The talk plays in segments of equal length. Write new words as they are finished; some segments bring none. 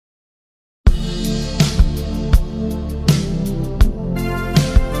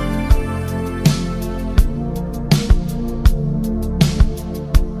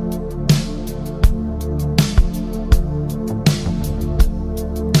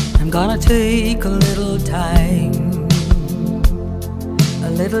Gonna take a little time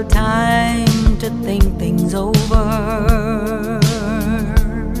to think things over.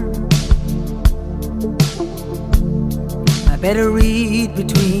 I better read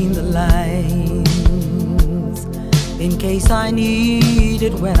between the lines in case I need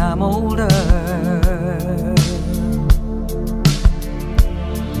it when I'm older.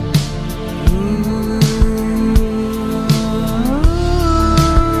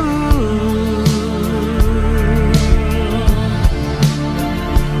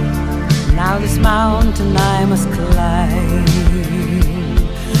 This mountain I must climb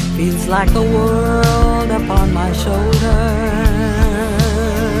feels like the world upon my shoulders.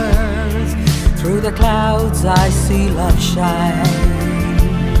 Through the clouds I see love shine.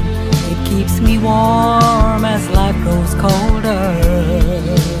 It keeps me warm as life grows colder.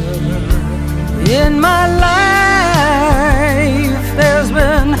 In my life there's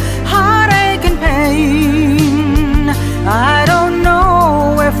been heartache and pain. I don't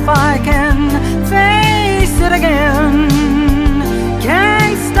know if I can face it again.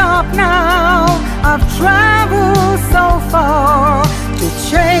 Can't stop now. I've traveled so far to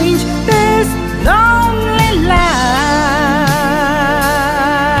change this lonely life.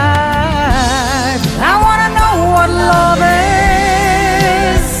 I wanna know what love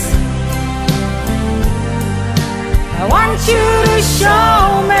is. I want you to show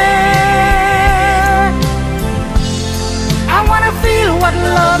me. I wanna feel what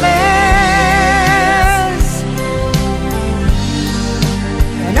love is.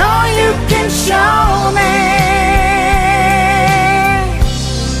 And all you can show me.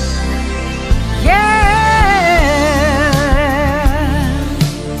 Yeah.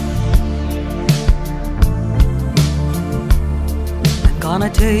 I'm gonna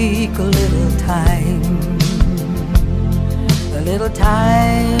take a little time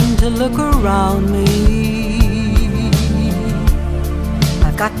to look around me.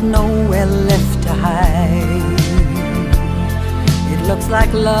 I've got nowhere left to hide. It looks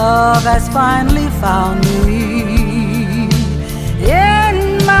like love has finally found me.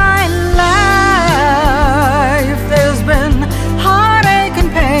 In my life there's been heartache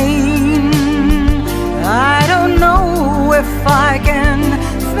and pain. I don't know if I can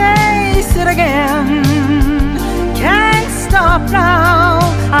face it again. Can't stop now.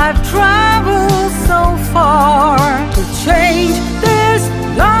 I've traveled so far to change this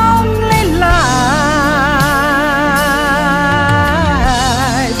lonely life.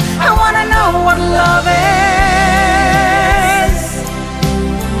 I wanna know what love is.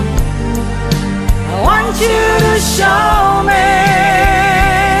 I want you to show me.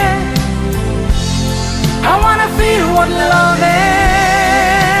 I wanna feel what love is.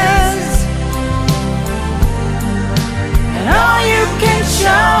 And all you can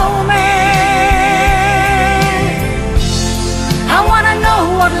show me. I wanna know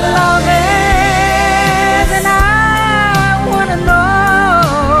what love is, and I wanna know.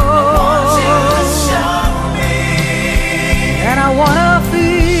 I want you to show me. And I wanna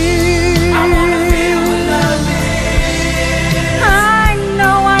feel. I wanna feel what love is. I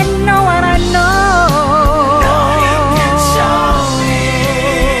know, and I know. And all you can show me.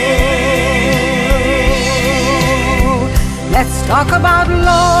 Let's talk about love.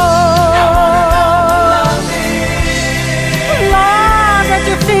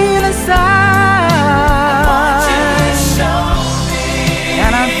 You feel inside. I want you to show me.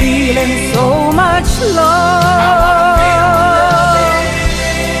 And I'm feeling so much love.